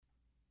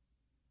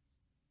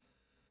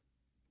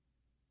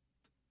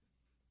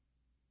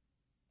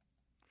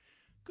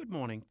Good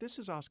morning. This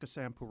is Oscar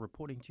Sample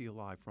reporting to you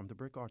live from the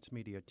Brick Arts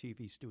Media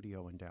TV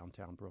studio in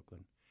downtown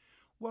Brooklyn.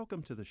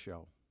 Welcome to the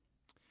show.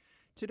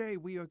 Today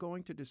we are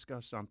going to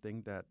discuss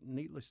something that,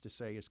 needless to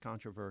say, is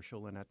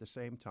controversial, and at the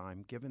same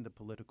time, given the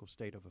political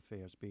state of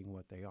affairs being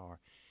what they are,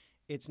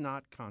 it's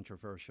not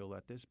controversial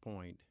at this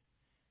point.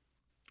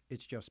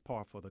 It's just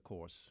par for the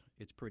course.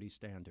 It's pretty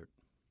standard.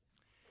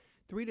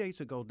 3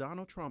 days ago,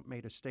 Donald Trump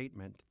made a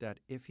statement that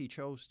if he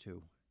chose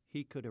to,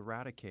 he could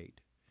eradicate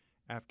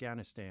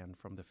Afghanistan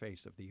from the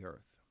face of the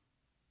earth.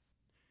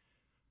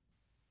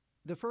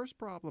 The first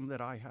problem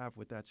that I have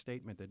with that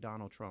statement that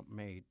Donald Trump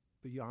made,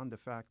 beyond the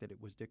fact that it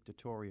was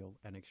dictatorial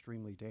and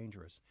extremely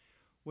dangerous,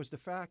 was the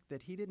fact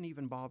that he didn't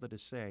even bother to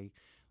say,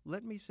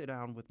 let me sit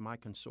down with my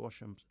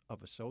consortium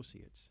of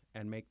associates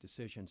and make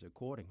decisions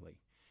accordingly.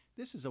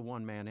 This is a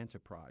one-man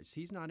enterprise.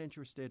 He's not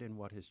interested in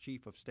what his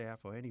chief of staff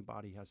or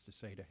anybody has to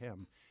say to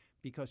him,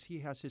 because he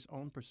has his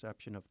own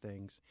perception of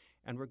things,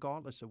 and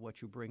regardless of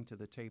what you bring to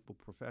the table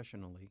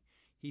professionally,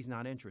 he's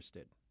not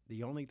interested.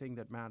 The only thing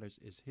that matters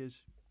is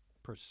his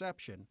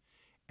perception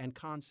and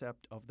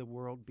concept of the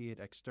world, be it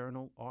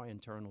external or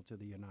internal to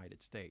the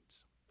United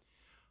States.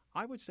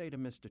 I would say to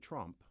Mr.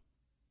 Trump,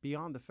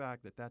 beyond the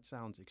fact that that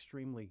sounds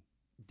extremely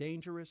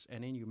dangerous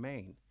and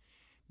inhumane,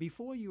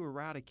 before you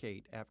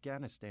eradicate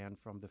Afghanistan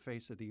from the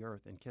face of the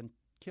earth and can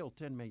kill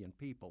 10 million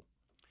people,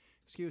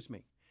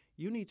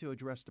 you need to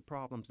address the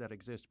problems that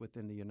exist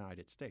within the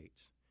United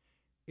States.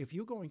 If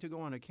you're going to go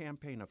on a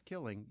campaign of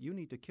killing, you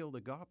need to kill the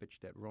garbage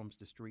that roams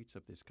the streets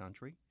of this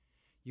country.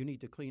 You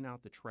need to clean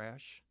out the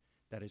trash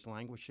that is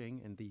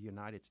languishing in the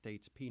United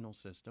States penal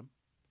system.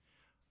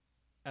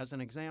 As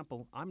an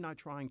example, I'm not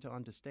trying to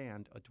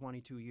understand a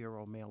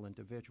 22-year-old male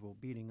individual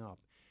beating up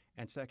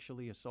and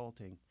sexually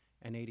assaulting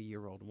an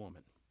 80-year-old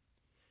woman.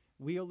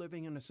 We are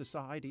living in a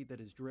society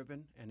that is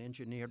driven and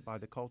engineered by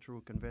the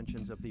cultural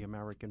conventions of the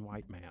American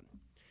white man.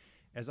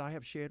 As I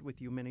have shared with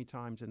you many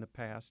times in the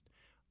past,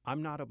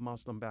 I'm not of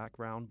Muslim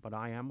background, but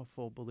I am a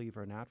full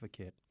believer and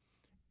advocate,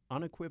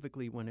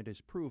 unequivocally when it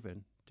is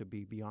proven to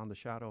be beyond the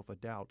shadow of a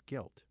doubt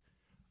guilt.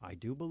 I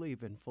do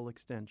believe in full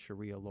extent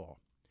Sharia law.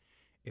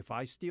 If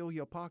I steal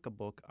your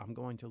pocketbook, I'm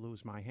going to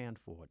lose my hand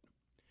for it.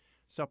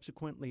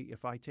 Subsequently,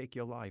 if I take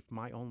your life,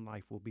 my own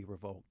life will be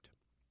revoked.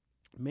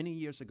 Many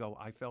years ago,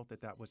 I felt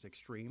that that was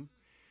extreme,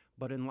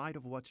 but in light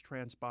of what's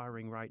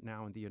transpiring right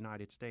now in the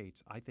United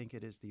States, I think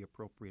it is the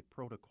appropriate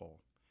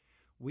protocol.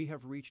 We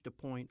have reached a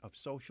point of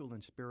social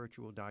and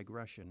spiritual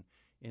digression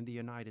in the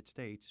United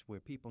States where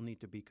people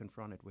need to be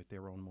confronted with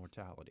their own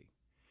mortality.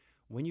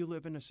 When you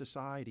live in a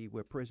society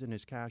where prison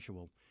is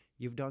casual,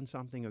 you've done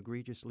something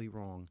egregiously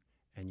wrong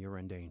and you're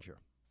in danger.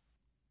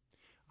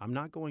 I'm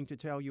not going to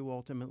tell you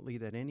ultimately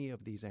that any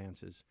of these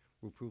answers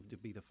will prove to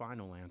be the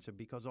final answer,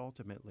 because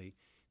ultimately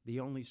the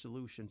only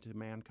solution to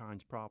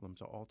mankind's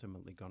problems are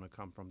ultimately going to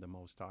come from the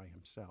Most High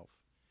himself.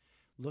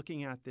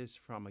 Looking at this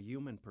from a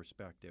human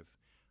perspective,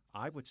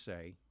 I would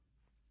say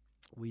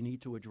we need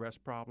to address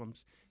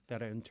problems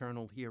that are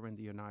internal here in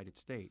the United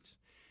States.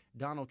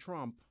 Donald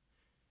Trump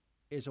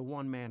is a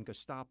one-man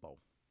Gestapo,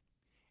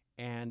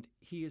 and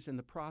he is in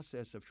the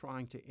process of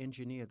trying to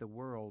engineer the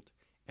world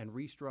and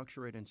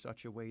restructure it in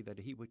such a way that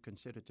he would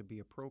consider to be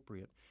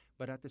appropriate.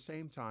 But at the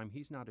same time,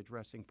 he's not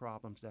addressing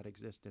problems that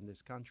exist in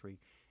this country,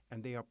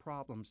 and they are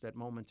problems that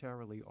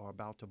momentarily are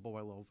about to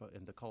boil over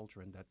in the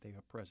cauldron that they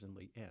are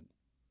presently in.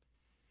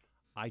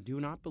 I do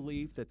not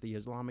believe that the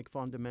Islamic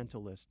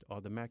fundamentalist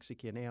or the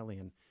Mexican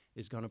alien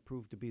is going to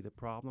prove to be the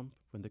problem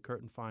when the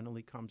curtain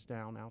finally comes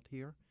down out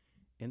here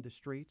in the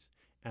streets,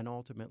 and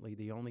ultimately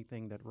the only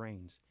thing that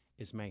reigns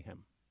is mayhem.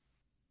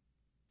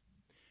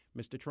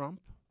 Mr.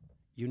 Trump,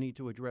 you need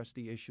to address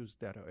the issues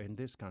that are in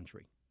this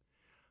country.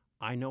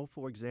 I know,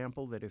 for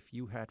example, that if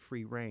you had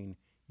free reign,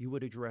 you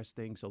would address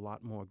things a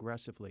lot more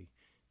aggressively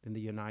than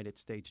the United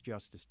States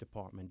Justice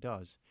Department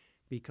does,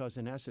 because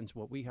in essence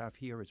what we have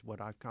here is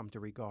what I've come to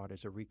regard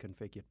as a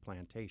reconfigured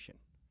plantation.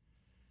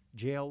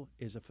 Jail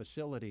is a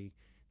facility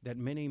that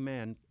many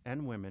men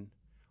and women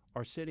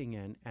are sitting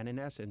in, and in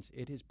essence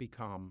it has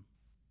become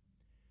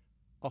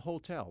a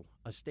hotel,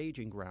 a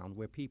staging ground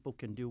where people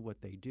can do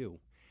what they do.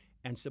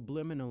 And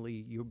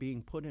subliminally, you're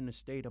being put in a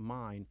state of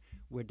mind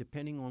where,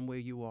 depending on where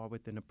you are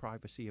within the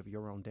privacy of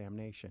your own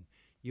damnation,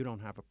 you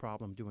don't have a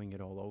problem doing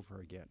it all over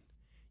again.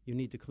 You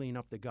need to clean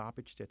up the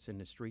garbage that's in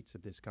the streets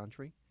of this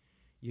country.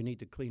 You need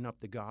to clean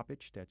up the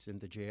garbage that's in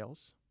the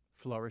jails,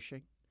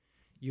 flourishing.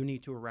 You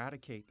need to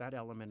eradicate that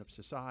element of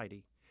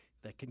society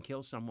that can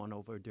kill someone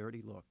over a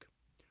dirty look,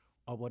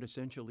 or what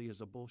essentially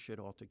is a bullshit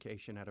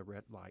altercation at a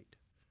red light,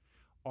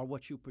 or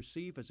what you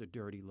perceive as a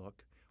dirty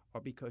look,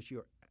 or because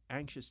you're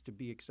anxious to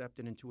be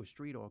accepted into a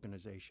street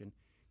organization,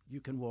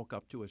 you can walk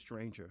up to a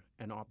stranger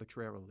and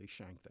arbitrarily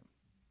shank them.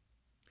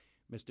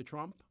 Mr.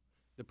 Trump,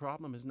 the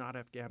problem is not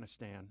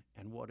Afghanistan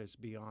and what is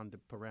beyond the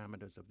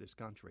parameters of this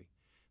country.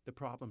 The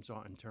problems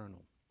are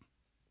internal.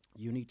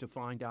 You need to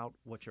find out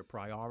what your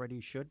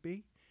priorities should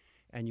be,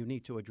 and you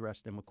need to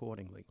address them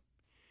accordingly.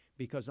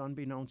 because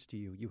unbeknownst to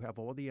you, you have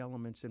all the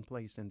elements in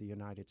place in the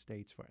United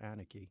States for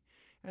anarchy.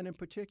 And in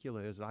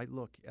particular, as I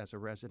look as a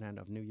resident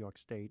of New York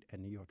State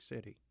and New York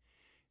City,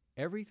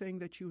 everything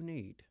that you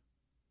need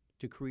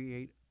to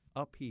create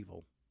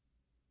upheaval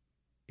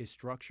is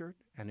structured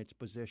and it's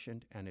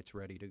positioned and it's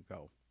ready to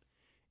go.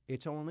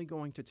 It's only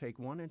going to take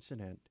one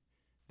incident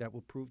that will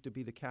prove to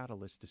be the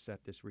catalyst to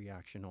set this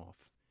reaction off.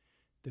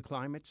 The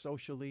climate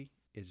socially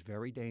is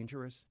very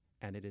dangerous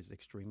and it is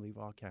extremely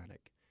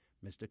volcanic.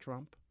 Mr.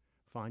 Trump,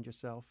 find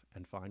yourself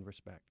and find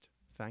respect.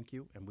 Thank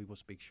you, and we will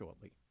speak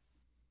shortly.